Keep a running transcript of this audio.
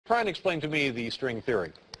Try and explain to me the string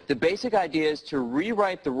theory. The basic idea is to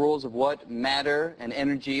rewrite the rules of what matter and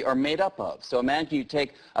energy are made up of. So imagine you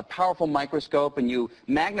take a powerful microscope and you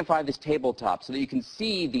magnify this tabletop so that you can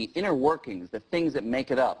see the inner workings, the things that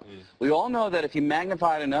make it up. We all know that if you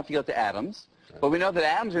magnify it enough, you get to atoms. But we know that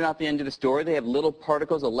atoms are not the end of the story. They have little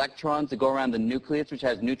particles, electrons, that go around the nucleus, which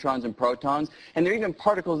has neutrons and protons. And there are even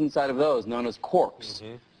particles inside of those, known as quarks.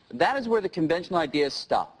 That is where the conventional ideas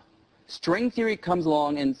stop. String theory comes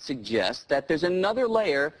along and suggests that there's another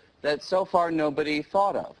layer that so far nobody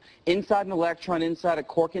thought of. Inside an electron, inside a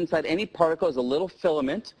quark, inside any particle is a little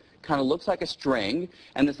filament, kind of looks like a string,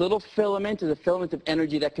 and this little filament is a filament of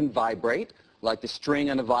energy that can vibrate, like the string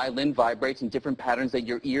on a violin vibrates in different patterns that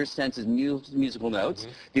your ear senses musical notes.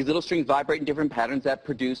 These little strings vibrate in different patterns that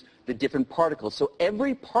produce the different particles. So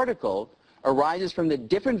every particle arises from the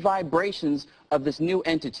different vibrations of this new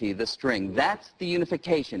entity, the string. That's the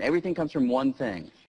unification. Everything comes from one thing.